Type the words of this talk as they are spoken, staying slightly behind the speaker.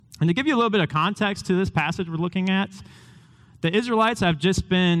And to give you a little bit of context to this passage we're looking at, the Israelites have just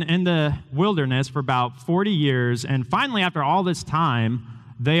been in the wilderness for about 40 years, and finally, after all this time,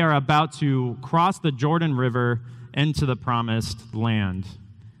 they are about to cross the Jordan River into the promised land.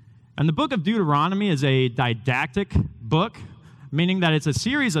 And the book of Deuteronomy is a didactic book, meaning that it's a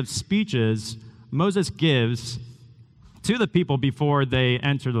series of speeches Moses gives to the people before they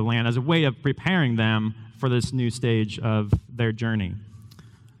enter the land as a way of preparing them for this new stage of their journey.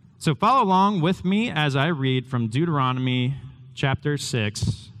 So follow along with me as I read from Deuteronomy chapter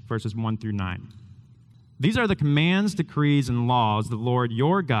 6, verses 1 through 9. These are the commands, decrees, and laws the Lord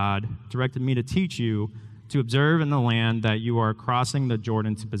your God directed me to teach you to observe in the land that you are crossing the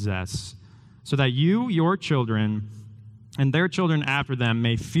Jordan to possess, so that you, your children, and their children after them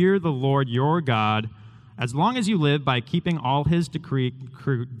may fear the Lord your God as long as you live by keeping all his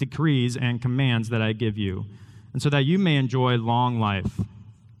decrees and commands that I give you, and so that you may enjoy long life.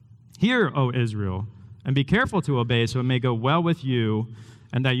 Hear, O Israel, and be careful to obey, so it may go well with you,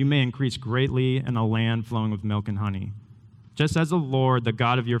 and that you may increase greatly in a land flowing with milk and honey, just as the Lord, the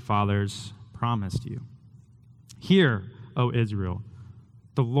God of your fathers, promised you. Hear, O Israel,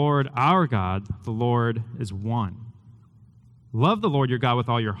 the Lord our God, the Lord is one. Love the Lord your God with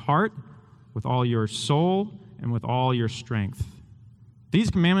all your heart, with all your soul, and with all your strength.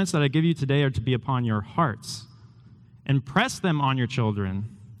 These commandments that I give you today are to be upon your hearts. Impress them on your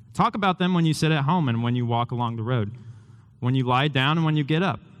children. Talk about them when you sit at home and when you walk along the road, when you lie down and when you get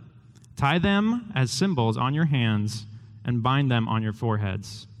up. Tie them as symbols on your hands and bind them on your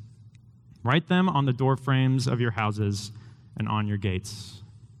foreheads. Write them on the door frames of your houses and on your gates.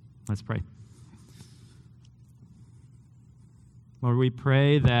 Let's pray. Lord, we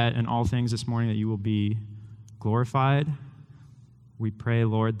pray that in all things this morning that you will be glorified. We pray,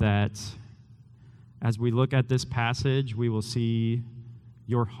 Lord, that as we look at this passage, we will see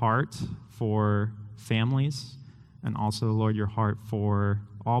your heart for families and also, Lord, your heart for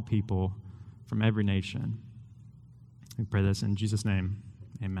all people from every nation. We pray this in Jesus' name.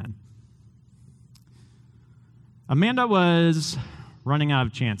 Amen. Amanda was running out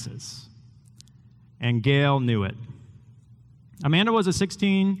of chances, and Gail knew it. Amanda was a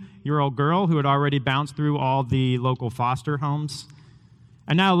 16-year-old girl who had already bounced through all the local foster homes,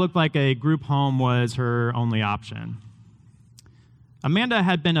 and now it looked like a group home was her only option. Amanda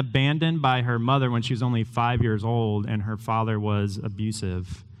had been abandoned by her mother when she was only 5 years old, and her father was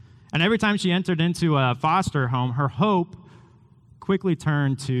abusive. And every time she entered into a foster home, her hope quickly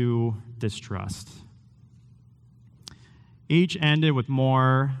turned to distrust. Each ended with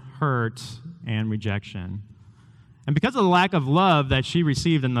more hurt and rejection. And because of the lack of love that she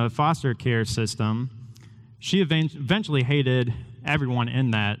received in the foster care system, she eventually hated everyone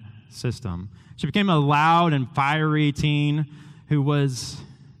in that system. She became a loud and fiery teen who was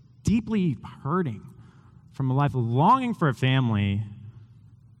deeply hurting from a life of longing for a family,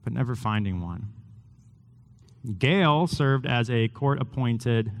 but never finding one. Gail served as a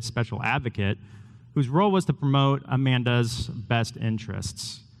court-appointed special advocate whose role was to promote Amanda's best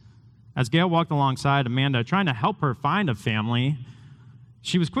interests. As Gail walked alongside Amanda, trying to help her find a family,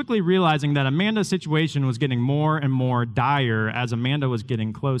 she was quickly realizing that Amanda's situation was getting more and more dire as Amanda was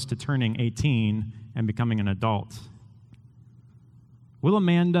getting close to turning 18 and becoming an adult. Will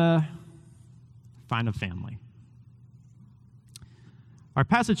Amanda find a family? Our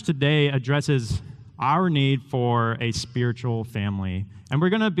passage today addresses our need for a spiritual family, and we're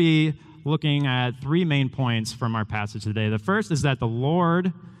going to be looking at three main points from our passage today. The first is that the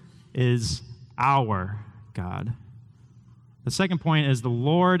Lord is our God. The second point is the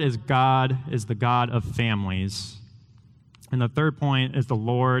Lord is God, is the God of families. And the third point is the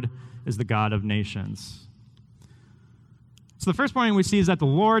Lord is the God of nations. So the first point we see is that the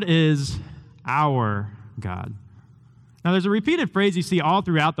Lord is our God. Now, there's a repeated phrase you see all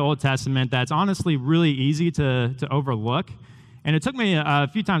throughout the Old Testament that's honestly really easy to overlook. And it took me a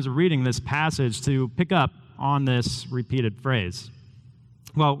few times of reading this passage to pick up on this repeated phrase.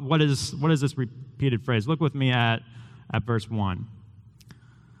 Well, what is this repeated phrase? Look with me at verse 1.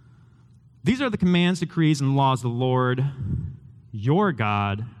 These are the commands, decrees, and laws of the Lord, your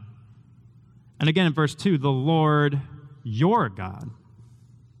God. And again in verse 2, the Lord, your God.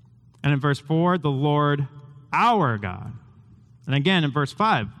 And in verse 4, the Lord, our God. And again in verse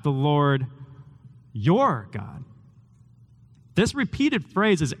 5, the Lord, your God. This repeated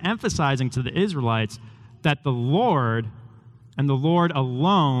phrase is emphasizing to the Israelites that the Lord and the Lord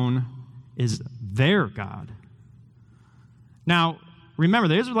alone is their God. Now, remember,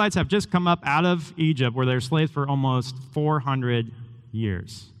 the Israelites have just come up out of Egypt where they're slaves for almost 400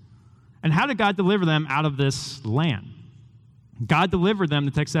 years. And how did God deliver them out of this land? God delivered them,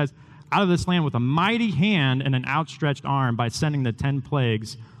 the text says, out of this land with a mighty hand and an outstretched arm by sending the 10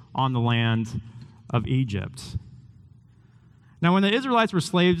 plagues on the land of Egypt. Now, when the Israelites were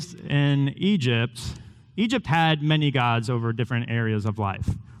slaves in Egypt, Egypt had many gods over different areas of life.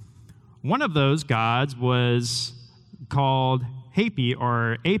 One of those gods was called Hapi,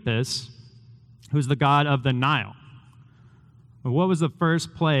 or Apis, who's the god of the Nile. What was the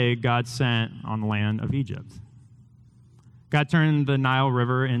first plague God sent on the land of Egypt? God turned the Nile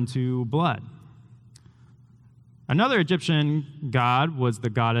River into blood. Another Egyptian god was the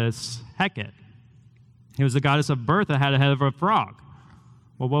goddess Heket. He was the goddess of birth that had a head of a frog.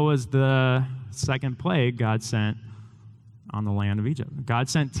 Well, what was the second plague God sent on the land of Egypt? God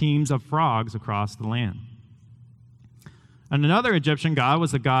sent teams of frogs across the land. And another Egyptian god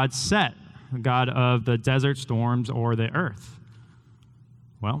was the god Set, the god of the desert storms or the earth.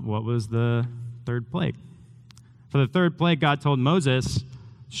 Well, what was the third plague? For the third plague, God told Moses,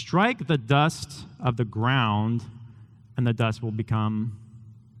 strike the dust of the ground, and the dust will become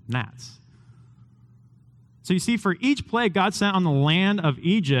gnats. So you see, for each plague God sent on the land of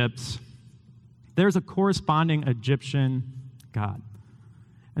Egypt, there's a corresponding Egyptian god.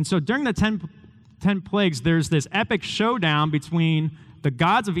 And so during the 10 plagues, there's this epic showdown between the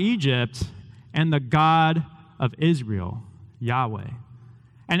gods of Egypt and the God of Israel, Yahweh.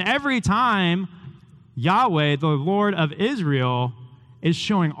 And every time Yahweh, the Lord of Israel, is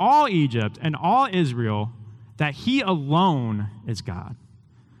showing all Egypt and all Israel that he alone is God.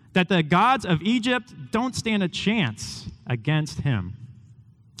 That the gods of Egypt don't stand a chance against him.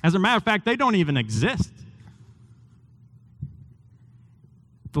 As a matter of fact, they don't even exist.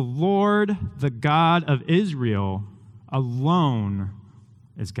 The Lord, the God of Israel, alone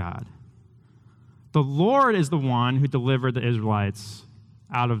is God. The Lord is the one who delivered the Israelites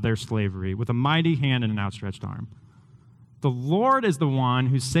out of their slavery with a mighty hand and an outstretched arm. The Lord is the one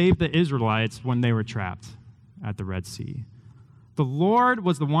who saved the Israelites when they were trapped at the Red Sea. The Lord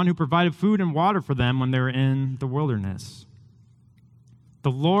was the one who provided food and water for them when they were in the wilderness.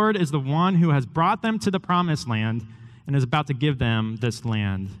 The Lord is the one who has brought them to the promised land and is about to give them this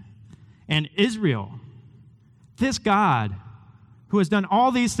land. And Israel, this God who has done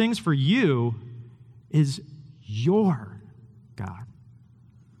all these things for you, is your God.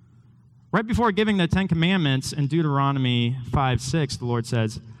 Right before giving the 10 Commandments in Deuteronomy 5:6, the Lord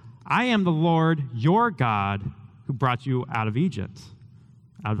says, I am the Lord your God who brought you out of Egypt,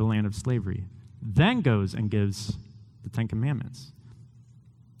 out of the land of slavery. Then goes and gives the 10 Commandments.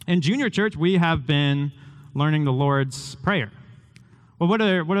 In junior church, we have been learning the Lord's Prayer. Well, what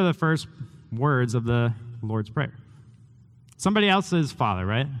are the first words of the Lord's Prayer? Somebody else's Father,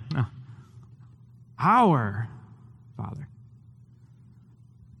 right? No. Our Father.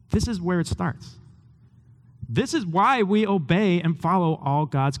 This is where it starts. This is why we obey and follow all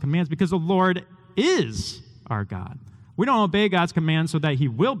God's commands, because the Lord is our God. We don't obey God's commands so that he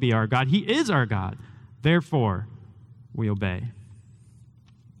will be our God. He is our God. Therefore, we obey.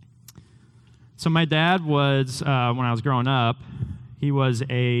 So my dad was, when I was growing up, he was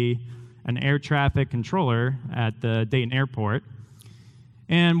an air traffic controller at the Dayton Airport.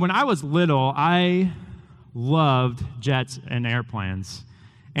 And when I was little, I loved jets and airplanes.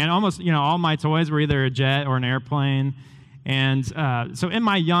 And almost, all my toys were either a jet or an airplane. And so in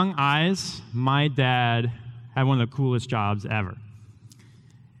my young eyes, my dad had one of the coolest jobs ever.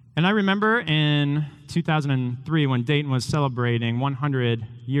 And I remember in 2003, when Dayton was celebrating 100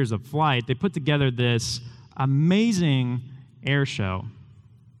 years of flight, they put together this amazing air show.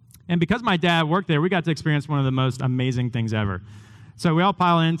 And because my dad worked there, we got to experience one of the most amazing things ever. So we all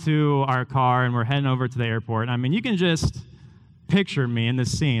pile into our car, and we're heading over to the airport. I mean, you can just picture me in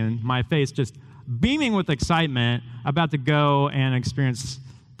this scene, my face just beaming with excitement, about to go and experience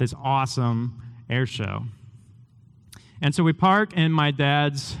this awesome air show. And so we park in my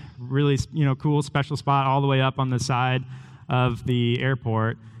dad's really, cool special spot all the way up on the side of the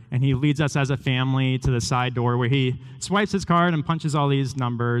airport, and he leads us as a family to the side door where he swipes his card and punches all these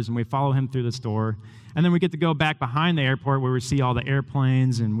numbers, and we follow him through the store. And then we get to go back behind the airport where we see all the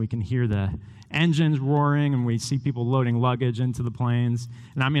airplanes, and we can hear the engines roaring, and we see people loading luggage into the planes.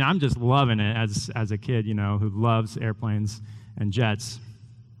 And I mean, I'm just loving it as a kid, who loves airplanes and jets.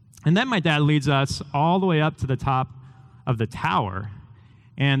 And then my dad leads us all the way up to the top of the tower.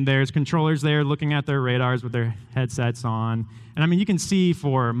 And there's controllers there looking at their radars with their headsets on. And I mean, you can see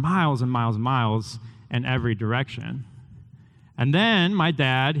for miles and miles and miles in every direction. And then my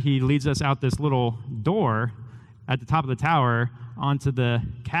dad, he leads us out this little door at the top of the tower onto the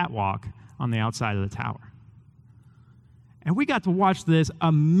catwalk on the outside of the tower. And we got to watch this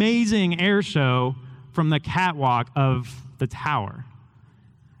amazing air show from the catwalk of the tower.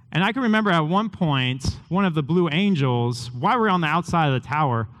 And I can remember at one point, one of the blue angels, while we were on the outside of the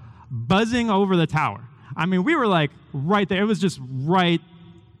tower, buzzing over the tower. I mean, we were like right there. It was just right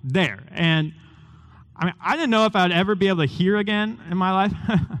there. And I mean, I didn't know if I'd ever be able to hear again in my life.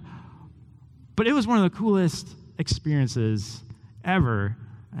 But it was one of the coolest experiences ever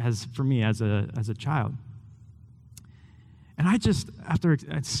for me as a child. And I just, after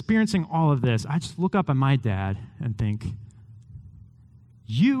experiencing all of this, I just look up at my dad and think,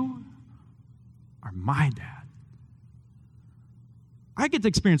 you are my dad. I get to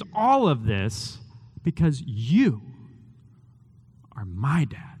experience all of this because you are my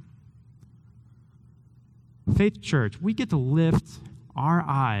dad. Faith Church, we get to lift our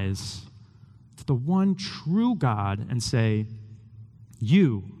eyes to the one true God and say,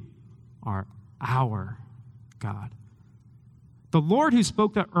 you are our God. The Lord who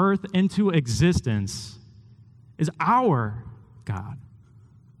spoke the earth into existence is our God.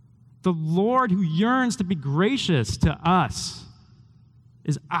 The Lord who yearns to be gracious to us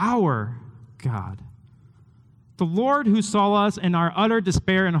is our God. The Lord who saw us in our utter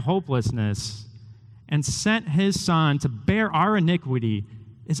despair and hopelessness and sent his Son to bear our iniquity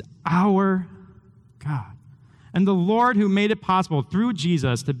is our God. And the Lord who made it possible through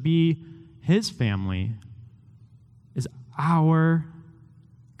Jesus to be his family is our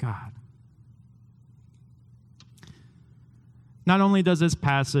God. Not only does this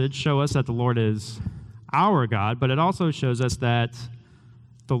passage show us that the Lord is our God, but it also shows us that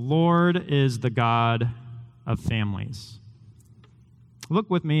the Lord is the God of families. Look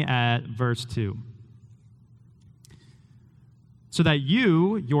with me at verse 2. So that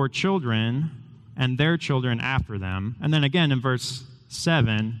you, your children, and their children after them, and then again in verse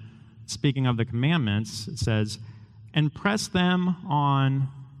 7, speaking of the commandments, it says, impress them on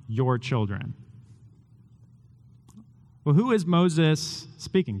your children. Well, who is Moses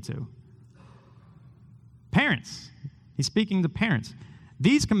speaking to? Parents. He's speaking to parents.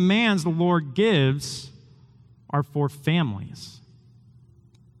 These commands the Lord gives are for families.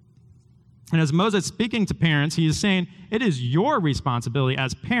 And as Moses is speaking to parents, he is saying, it is your responsibility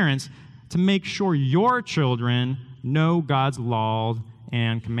as parents to make sure your children know God's law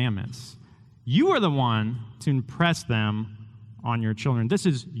and commandments. You are the one to impress them on your children. This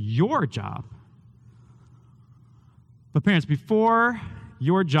is your job. But parents, before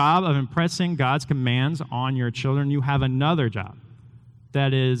your job of impressing God's commands on your children, you have another job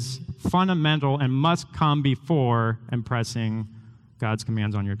that is fundamental and must come before impressing God's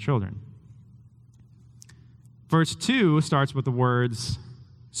commands on your children. Verse 2 starts with the words,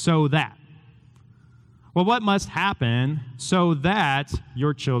 so that. Well, what must happen so that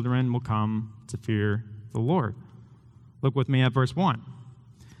your children will come to fear the Lord? Look with me at verse 1.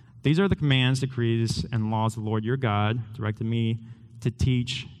 These are the commands, decrees, and laws of the Lord your God directed me to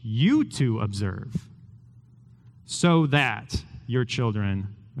teach you to observe, so that your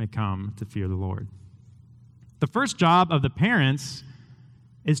children may come to fear the Lord. The first job of the parents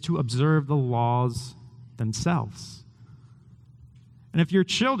is to observe the laws themselves. And if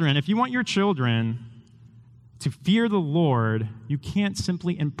you want your children to fear the Lord, you can't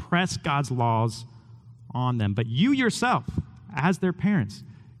simply impress God's laws on them. But you yourself, as their parents,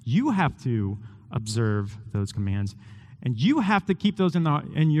 you have to observe those commands. And you have to keep those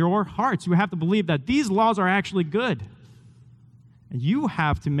in your hearts. You have to believe that these laws are actually good. And you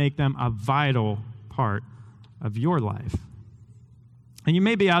have to make them a vital part of your life. And you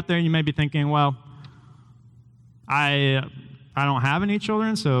may be out there and you may be thinking, well, I don't have any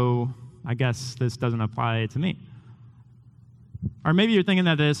children, so I guess this doesn't apply to me. Or maybe you're thinking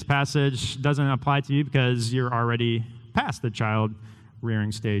that this passage doesn't apply to you because you're already past the child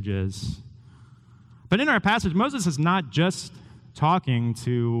rearing stages. But in our passage, Moses is not just talking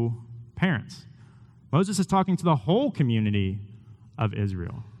to parents. Moses is talking to the whole community of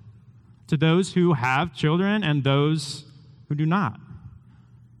Israel, to those who have children and those who do not.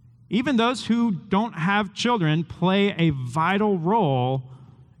 Even those who don't have children play a vital role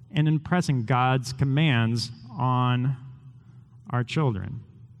in impressing God's commands on our children.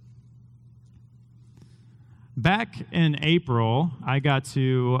 Back in April, I got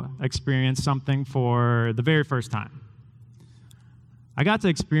to experience something for the very first time. I got to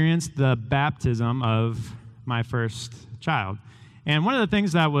experience the baptism of my first child. And one of the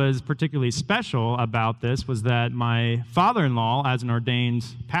things that was particularly special about this was that my father-in-law, as an ordained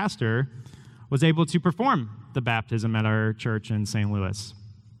pastor, was able to perform the baptism at our church in St. Louis.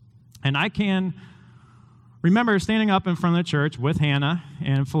 And I can remember standing up in front of the church with Hannah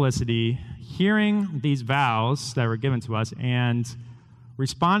and Felicity, hearing these vows that were given to us, and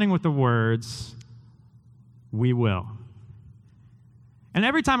responding with the words, "We will." And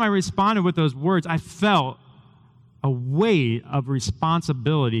every time I responded with those words, I felt a weight of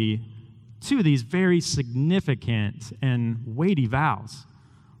responsibility to these very significant and weighty vows.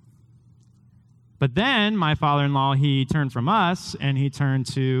 But then my father-in-law, he turned from us and he turned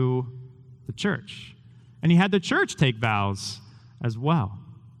to the church. And he had the church take vows as well.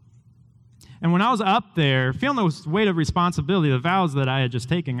 And when I was up there, feeling the weight of responsibility, the vows that I had just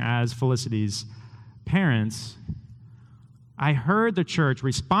taken as Felicity's parents, I heard the church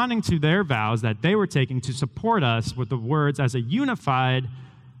responding to their vows that they were taking to support us with the words as a unified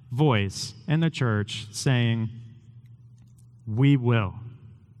voice in the church saying, "We will."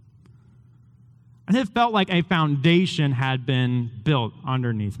 And it felt like a foundation had been built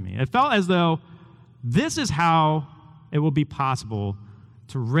underneath me. It felt as though this is how it will be possible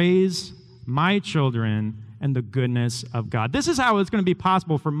to raise my children in the goodness of God. This is how it's going to be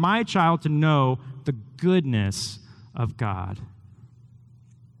possible for my child to know the goodness of God.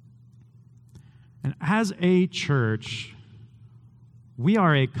 And as a church, we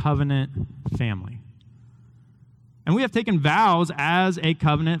are a covenant family. And we have taken vows as a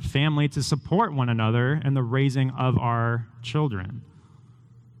covenant family to support one another in the raising of our children.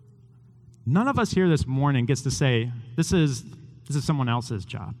 None of us here this morning gets to say, this is someone else's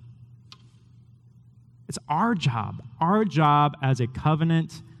job. It's our job as a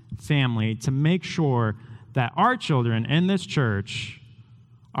covenant family to make sure that our children in this church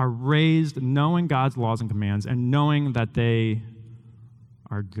are raised knowing God's laws and commands and knowing that they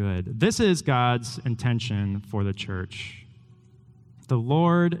are good. This is God's intention for the church. The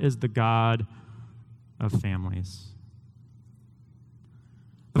Lord is the God of families.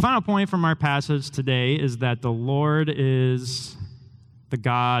 The final point from our passage today is that the Lord is the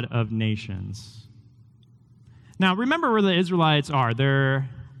God of nations. Now, remember where the Israelites are. They're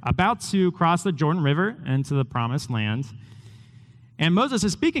about to cross the Jordan River into the Promised Land. And Moses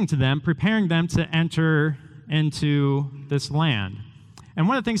is speaking to them, preparing them to enter into this land. And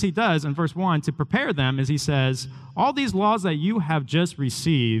one of the things he does in verse 1 to prepare them is he says, all these laws that you have just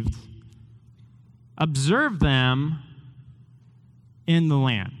received, observe them in the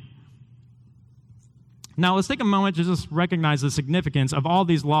land. Now, let's take a moment to just recognize the significance of all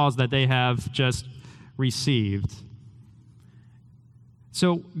these laws that they have just received.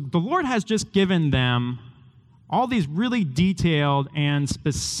 So the Lord has just given them all these really detailed and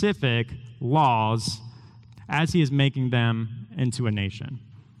specific laws as he is making them into a nation.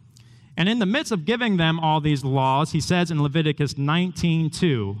 And in the midst of giving them all these laws, he says in Leviticus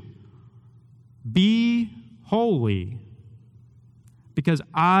 19:2, "Be holy, because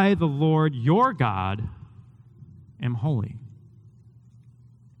I, the Lord your God, am holy."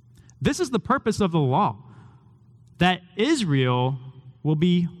 This is the purpose of the law, that Israel will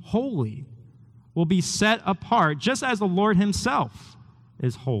be holy, will be set apart, just as the Lord himself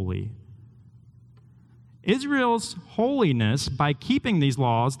is holy. Israel's holiness, by keeping these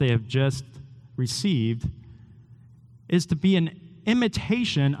laws they have just received, is to be an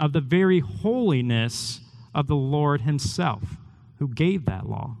imitation of the very holiness of the Lord himself, who gave that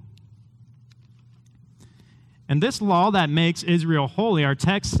law. And this law that makes Israel holy, our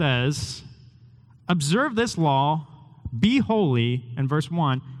text says, observe this law, be holy, in verse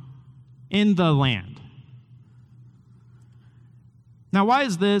 1, in the land. Now, why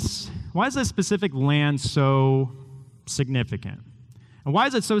is this specific land so significant? And why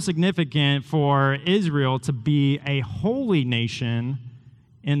is it so significant for Israel to be a holy nation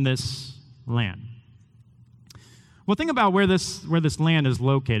in this land? Well, think about where this land is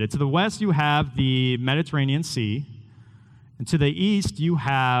located. To the west, you have the Mediterranean Sea. And to the east, you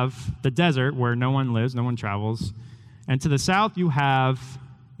have the desert where no one lives, no one travels. And to the south, you have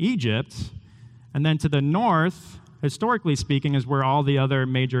Egypt. And then to the north, historically speaking, is where all the other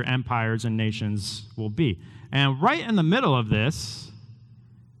major empires and nations will be. And right in the middle of this,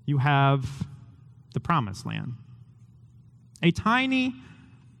 you have the Promised Land. A tiny,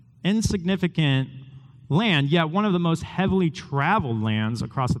 insignificant land, yet one of the most heavily traveled lands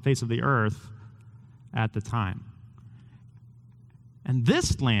across the face of the earth at the time. And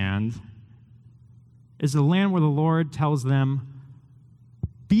this land is the land where the Lord tells them,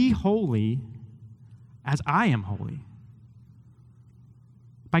 "Be holy as I am holy."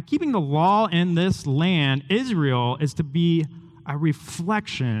 By keeping the law in this land, Israel is to be a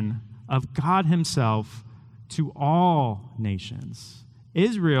reflection of God himself to all nations.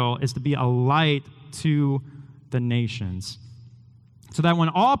 Israel is to be a light to the nations, so that when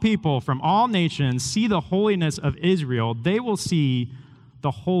all people from all nations see the holiness of Israel, they will see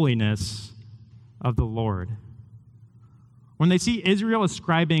the holiness of the Lord. When they see Israel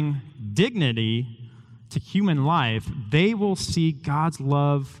ascribing dignity to human life, they will see God's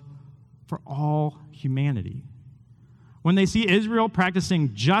love for all humanity. When they see Israel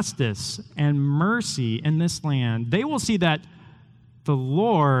practicing justice and mercy in this land, they will see that the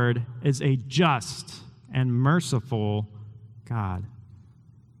Lord is a just and merciful God.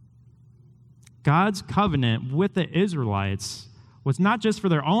 God's covenant with the Israelites was not just for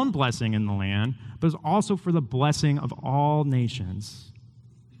their own blessing in the land, but was also for the blessing of all nations.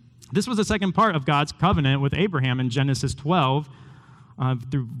 This was the second part of God's covenant with Abraham in Genesis 12,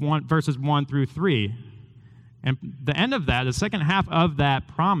 verses 1 through 3. And the end of that, the second half of that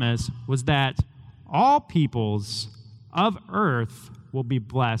promise, was that all peoples of earth will be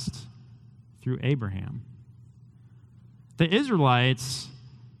blessed through Abraham. The Israelites,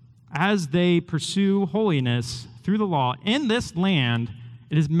 as they pursue holiness through the law in this land,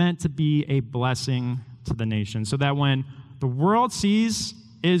 it is meant to be a blessing to the nation, so that when the world sees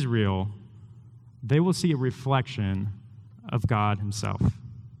Israel, they will see a reflection of God himself.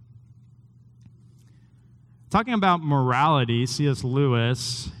 Talking about morality, C.S.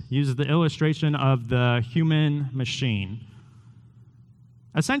 Lewis uses the illustration of the human machine.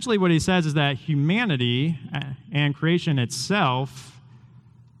 Essentially, what he says is that humanity and creation itself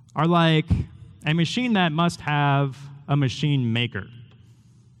are like a machine that must have a machine maker.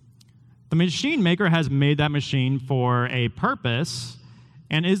 The machine maker has made that machine for a purpose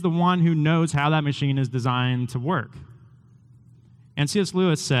and is the one who knows how that machine is designed to work. And C.S.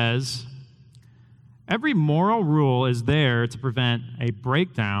 Lewis says, every moral rule is there to prevent a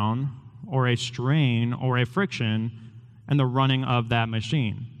breakdown or a strain or a friction in the running of that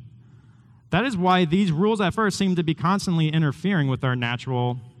machine. That is why these rules at first seem to be constantly interfering with our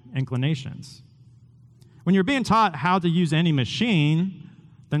natural inclinations. When you're being taught how to use any machine,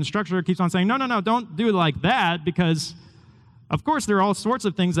 the instructor keeps on saying, no, don't do it like that, because of course there are all sorts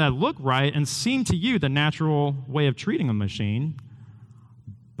of things that look right and seem to you the natural way of treating a machine,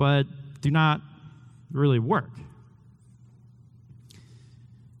 but do not really work.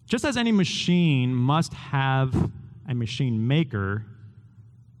 Just as any machine must have a machine maker,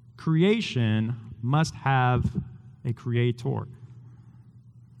 creation must have a creator.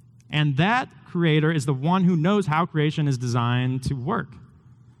 And that creator is the one who knows how creation is designed to work.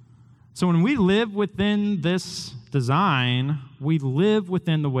 So when we live within this design, we live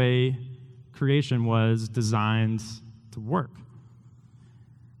within the way creation was designed to work.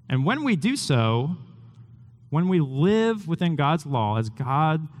 And when we do so, when we live within God's law as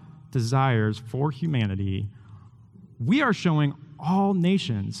God desires for humanity, we are showing all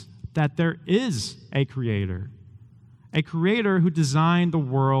nations that there is a creator who designed the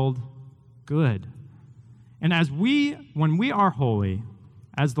world good. And when we are holy,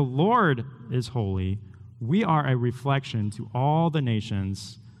 as the Lord is holy, we are a reflection to all the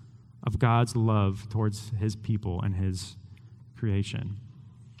nations of God's love towards his people and his creation.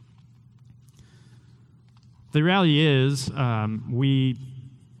 The reality is, we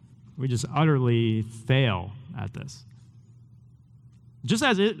just utterly fail at this. Just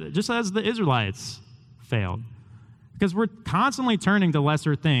as the Israelites failed. Because we're constantly turning to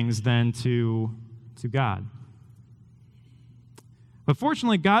lesser things than to God. But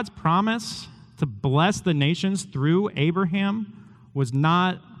fortunately, God's promise to bless the nations through Abraham was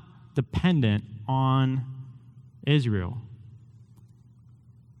not dependent on Israel.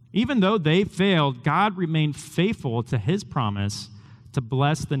 Even though they failed, God remained faithful to his promise to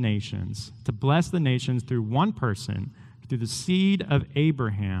bless the nations through one person, through the seed of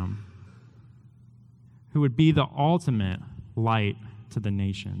Abraham, who would be the ultimate light to the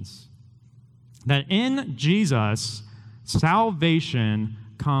nations. That in Jesus, salvation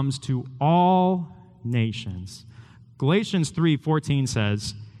comes to all nations. Galatians 3:14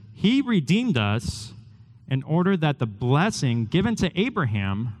 says, he redeemed us in order that the blessing given to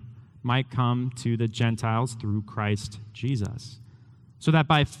Abraham might come to the Gentiles through Christ Jesus, so that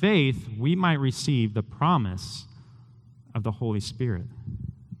by faith we might receive the promise of the Holy Spirit.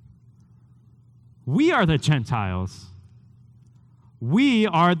 We are the Gentiles. We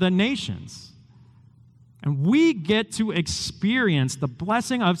are the nations. And we get to experience the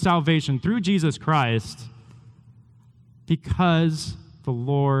blessing of salvation through Jesus Christ because the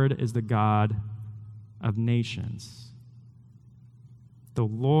Lord is the God of nations. The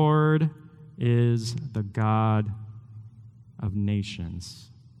Lord is the God of nations.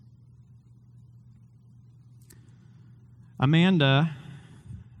 Amanda,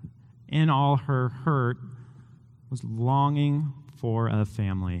 in all her hurt, was longing for a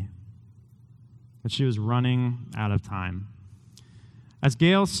family, but she was running out of time. As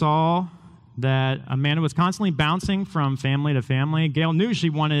Gail saw that Amanda was constantly bouncing from family to family, Gail knew she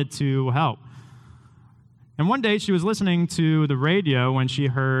wanted to help. And one day she was listening to the radio when she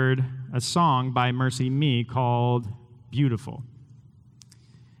heard a song by Mercy Me called Beautiful.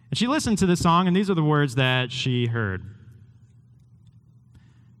 And she listened to this song, and these are the words that she heard.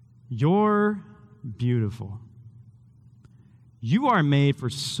 You're beautiful. You are made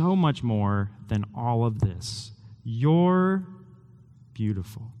for so much more than all of this. You're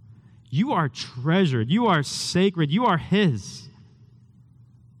beautiful. You are treasured. You are sacred. You are His.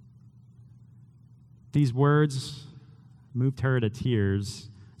 These words moved her to tears.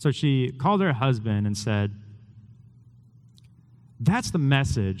 So she called her husband and said, that's the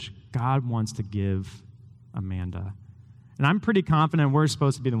message God wants to give Amanda. And I'm pretty confident we're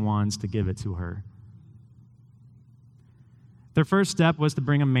supposed to be the ones to give it to her. Their first step was to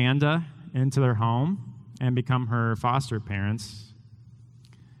bring Amanda into their home and become her foster parents.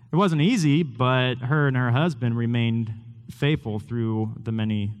 It wasn't easy, but her and her husband remained faithful through the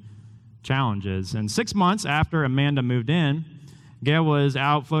many challenges. And 6 months after Amanda moved in, Gail was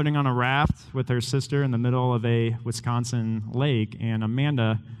out floating on a raft with her sister in the middle of a Wisconsin lake, and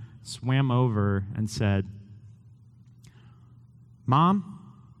Amanda swam over and said, Mom,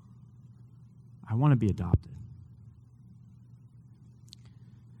 I want to be adopted.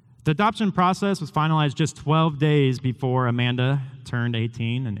 The adoption process was finalized just 12 days before Amanda turned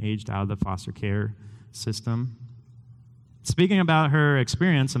 18 and aged out of the foster care system. Speaking about her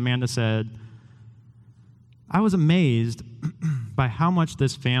experience, Amanda said, I was amazed by how much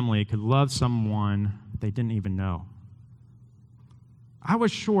this family could love someone they didn't even know. I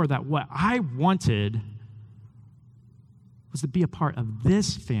was sure that what I wanted was to be a part of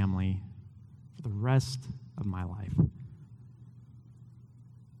this family for the rest of my life.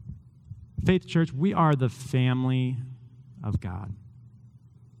 Faith Church, we are the family of God.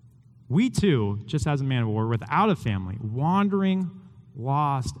 We too, just as Amanda, were without a family, wandering,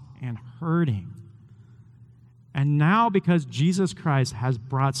 lost, and hurting. And now, because Jesus Christ has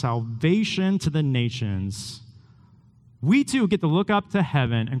brought salvation to the nations, we too get to look up to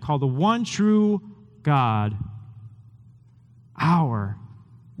heaven and call the one true God our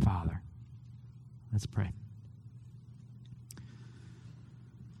Father. Let's pray.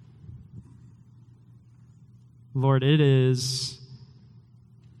 Lord, it is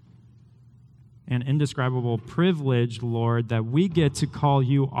an indescribable privilege, Lord, that we get to call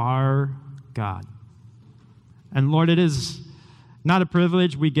you our God. And Lord, it is not a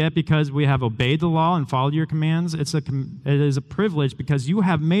privilege we get because we have obeyed the law and followed your commands. It is a privilege because you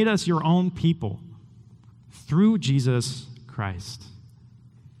have made us your own people through Jesus Christ.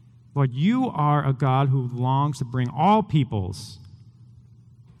 Lord, you are a God who longs to bring all peoples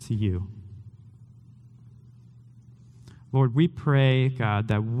to you. Lord, we pray, God,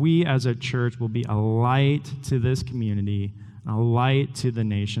 that we as a church will be a light to this community, a light to the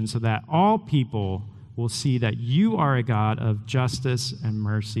nation, so that all people will see that you are a God of justice and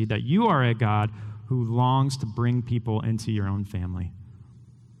mercy, that you are a God who longs to bring people into your own family.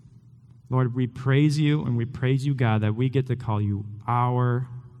 Lord, we praise you, and we praise you, God, that we get to call you our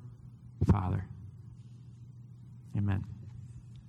Father. Amen.